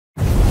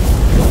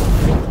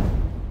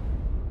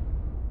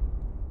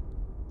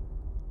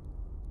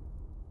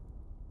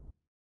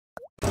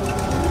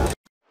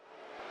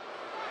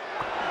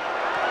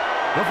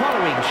The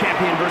following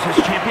champion versus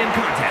champion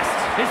contest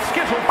is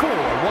scheduled for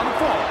one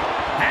fall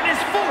and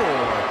is for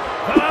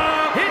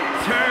the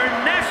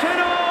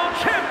International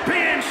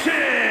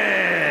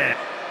Championship.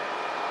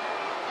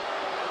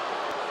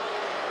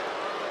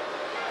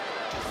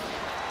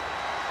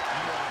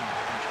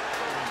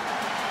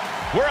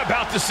 We're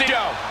about to see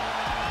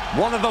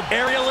one of the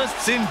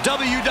aerialists in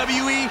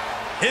WWE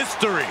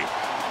history.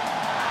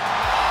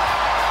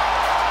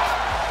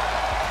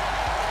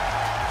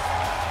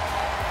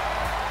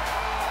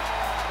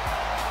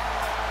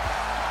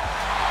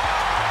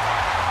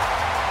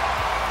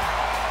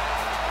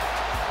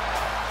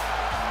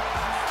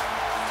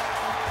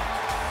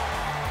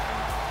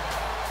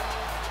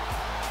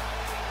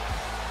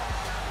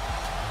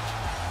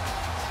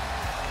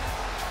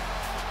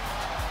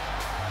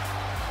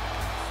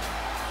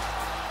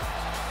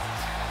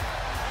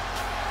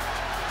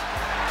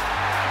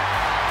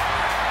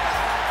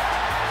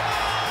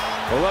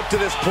 Well, up to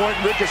this point,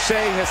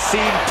 Ricochet has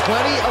seen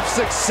plenty of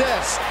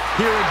success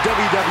here in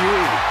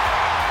WWE.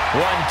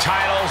 Won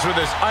titles with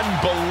his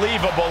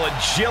unbelievable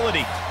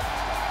agility.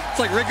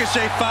 It's like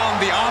Ricochet found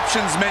the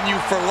options menu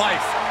for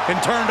life and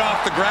turned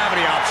off the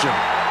gravity option.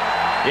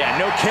 Yeah,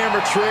 no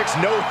camera tricks,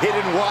 no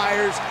hidden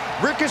wires.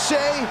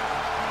 Ricochet,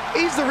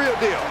 he's the real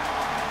deal.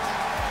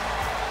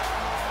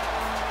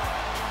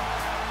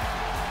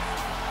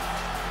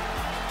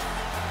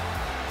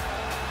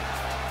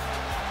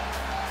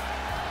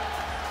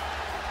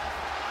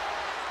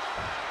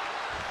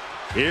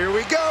 Here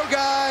we go,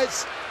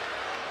 guys.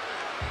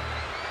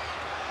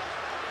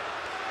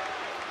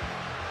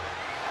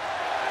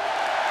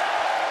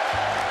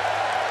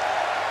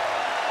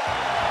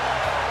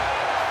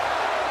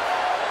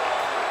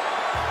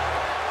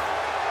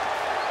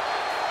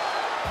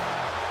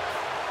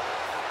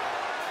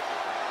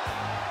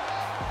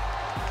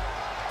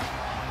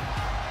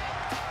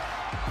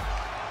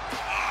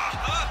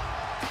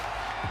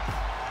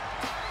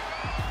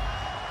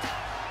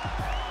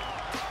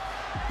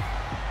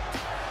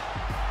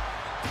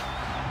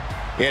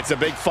 It's a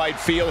big fight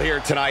feel here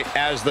tonight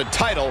as the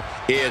title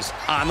is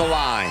on the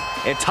line.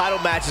 And title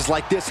matches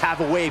like this have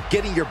a way of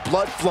getting your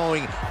blood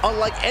flowing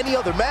unlike any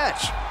other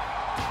match.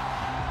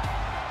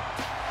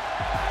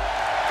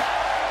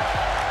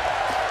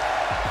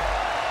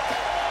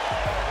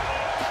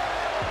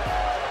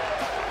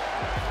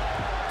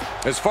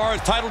 As far as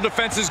title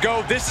defenses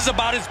go, this is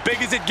about as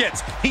big as it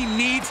gets. He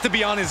needs to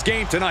be on his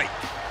game tonight.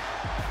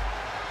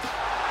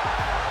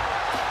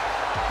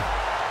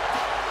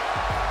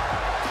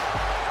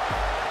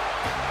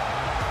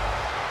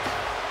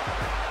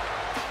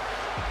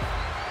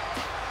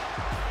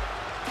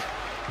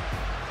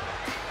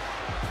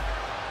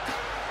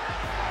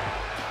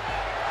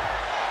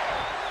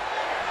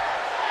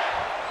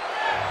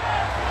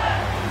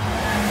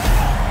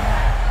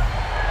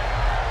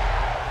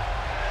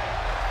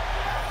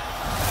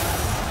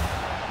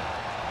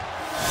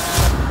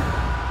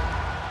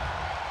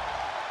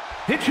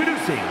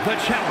 Introducing the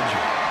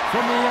challenger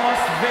from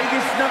Las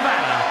Vegas,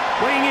 Nevada,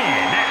 weighing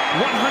in at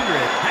 190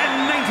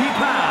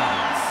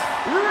 pounds,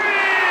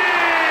 Ricochet!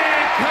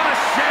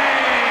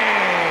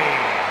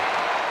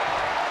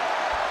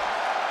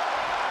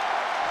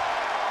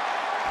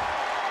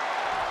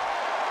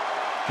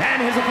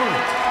 And his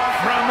opponent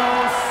from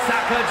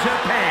Osaka,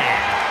 Japan,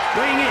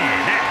 weighing in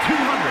at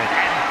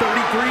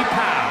 233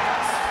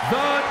 pounds,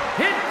 the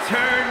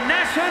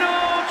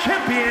International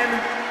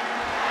Champion,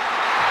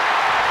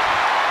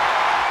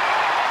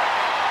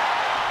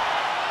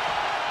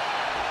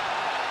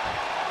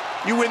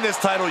 You win this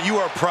title, you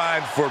are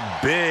primed for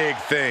big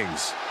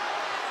things.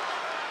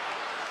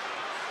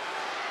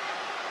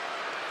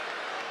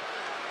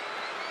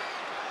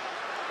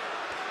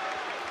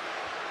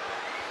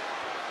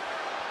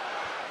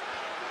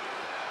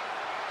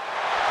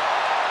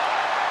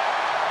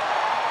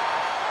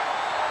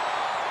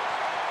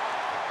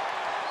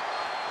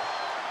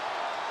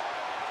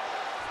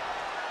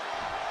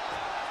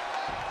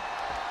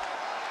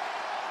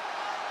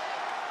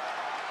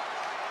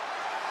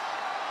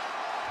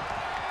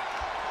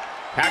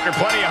 After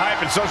plenty of hype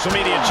and social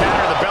media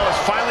chatter, the bell has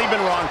finally been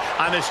rung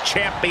on this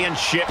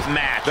championship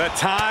match. The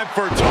time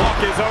for talk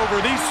is over.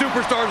 These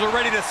superstars are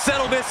ready to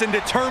settle this and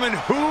determine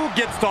who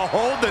gets to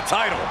hold the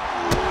title.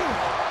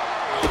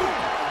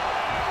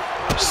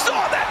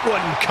 Saw that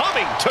one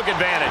coming, took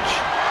advantage.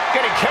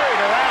 Getting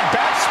carried around,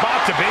 bad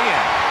spot to be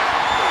in.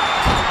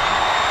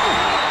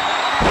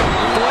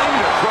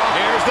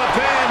 Here's the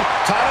pin,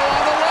 title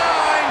on the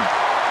line.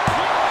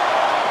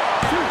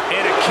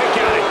 And a kick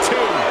out at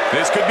 2.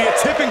 This could be a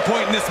tipping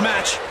point in this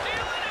match.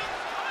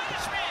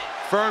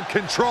 Firm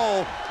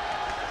control.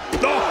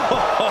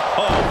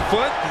 Oh,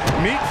 foot,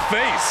 meet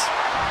face.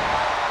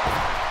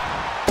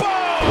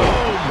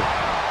 Boom!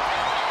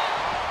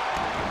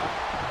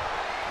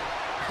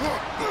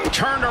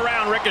 Turned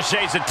around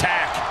Ricochet's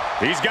attack.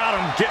 He's got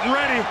him, getting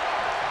ready.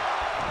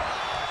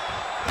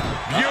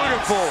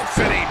 Beautiful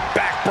fitting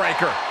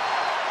backbreaker.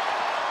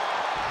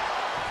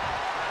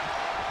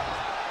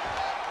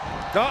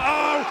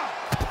 Uh-oh!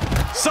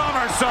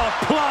 Somersault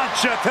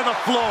plancha to the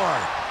floor.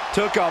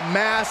 Took a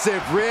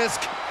massive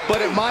risk,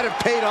 but it might have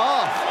paid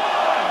off.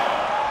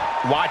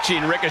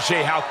 Watching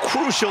Ricochet, how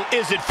crucial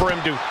is it for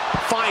him to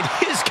find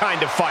his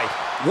kind of fight?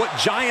 What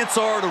giants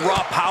are to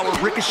raw power,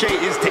 Ricochet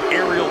is to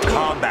aerial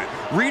combat.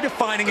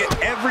 Redefining it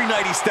every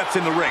night he steps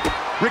in the ring.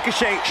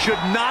 Ricochet should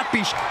not be...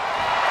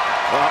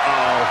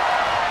 Uh-oh.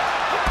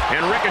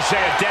 And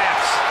Ricochet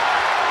adapts.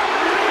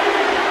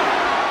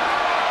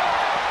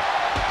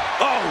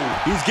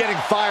 Oh, he's getting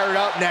fired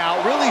up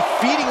now, really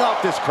feeding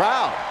off this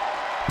crowd.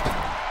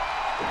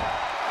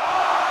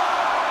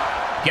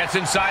 Gets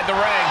inside the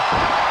ring.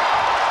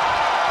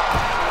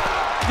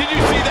 Did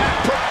you see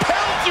that?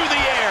 Propelled through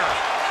the air.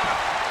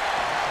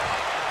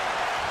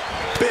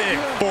 Big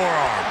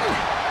forearm.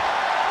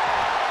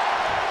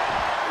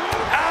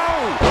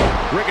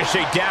 Ow!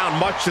 Ricochet down,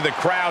 much to the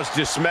crowd's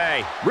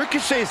dismay.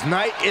 Ricochet's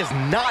night is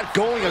not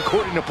going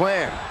according to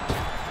plan.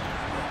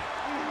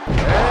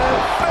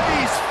 And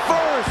face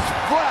first,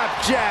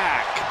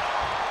 flapjack.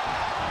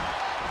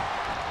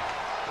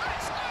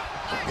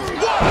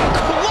 What a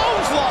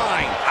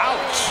clothesline!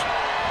 Ouch!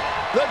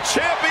 The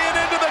champion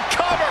into the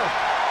cover.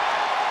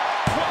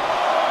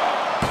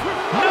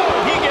 No,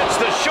 he gets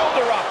the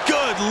shoulder up.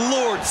 Good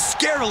Lord,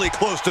 scarily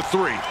close to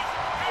 3.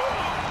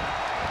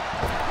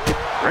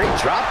 Great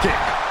dropkick.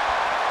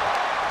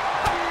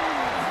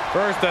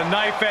 First a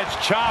knife edge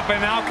chop,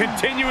 and now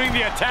continuing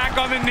the attack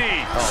on the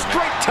knee.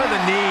 Straight to the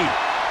knee.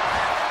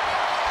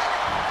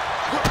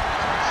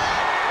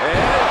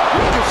 And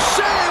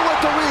Ricochet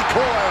with the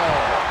recoil.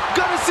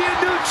 Gonna see a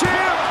new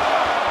champ.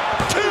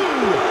 2.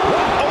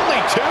 What,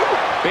 only 2?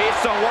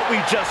 Based on what we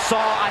just saw,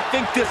 I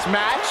think this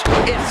match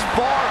is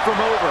far from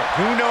over.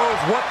 Who knows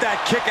what that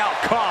kick out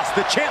cost?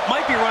 The champ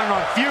might be running on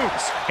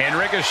fumes. And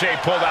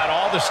Ricochet pulled out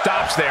all the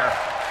stops there,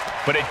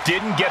 but it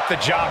didn't get the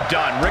job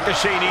done.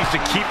 Ricochet needs to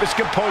keep his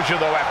composure,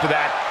 though, after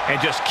that, and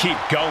just keep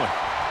going.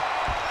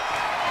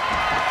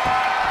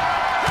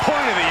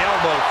 Point of the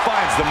elbow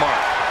finds the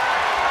mark.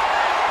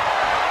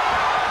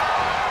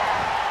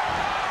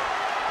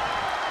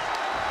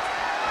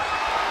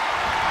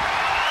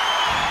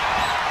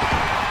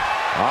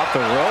 Off the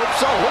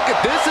ropes. Oh, look at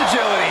this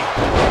agility.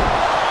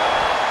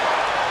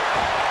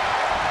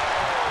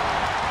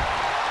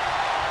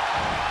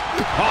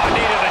 Oh,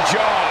 knee to the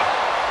jaw.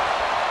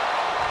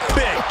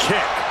 Big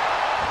kick.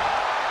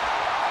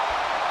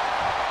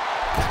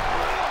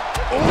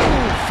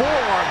 Ooh,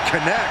 forearm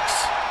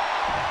connects.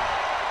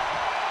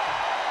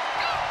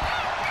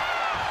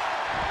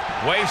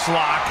 Waist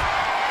lock.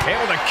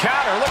 Able to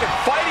counter. Look at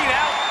fighting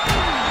out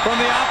From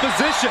the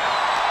opposition.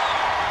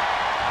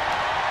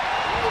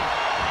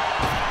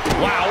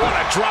 Wow, what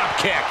a drop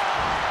kick.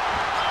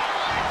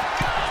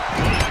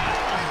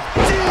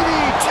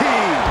 DDT.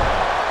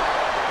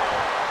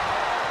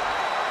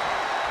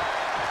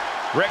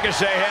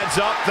 Ricochet heads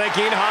up,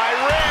 thinking high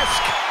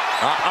risk.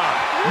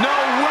 No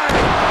way.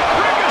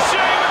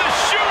 Ricochet with a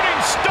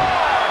shooting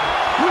star.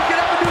 We can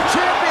have a new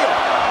champion.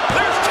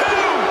 There's 2.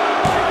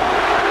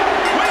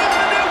 We have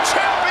a new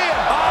champion.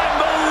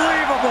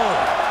 Unbelievable.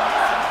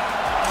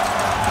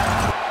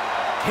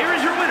 Here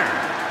is your winner,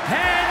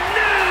 and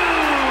new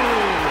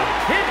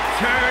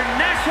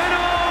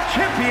International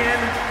Champion,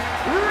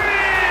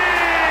 Ricochet!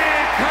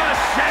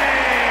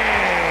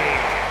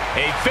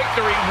 A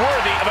victory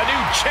worthy of a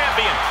new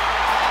champion.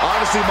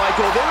 Honestly,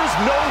 Michael, there is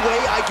no way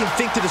I can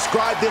think to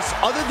describe this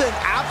other than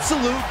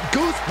absolute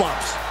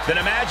goosebumps. Then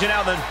imagine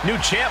how the new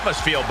champ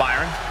must feel,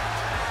 Byron.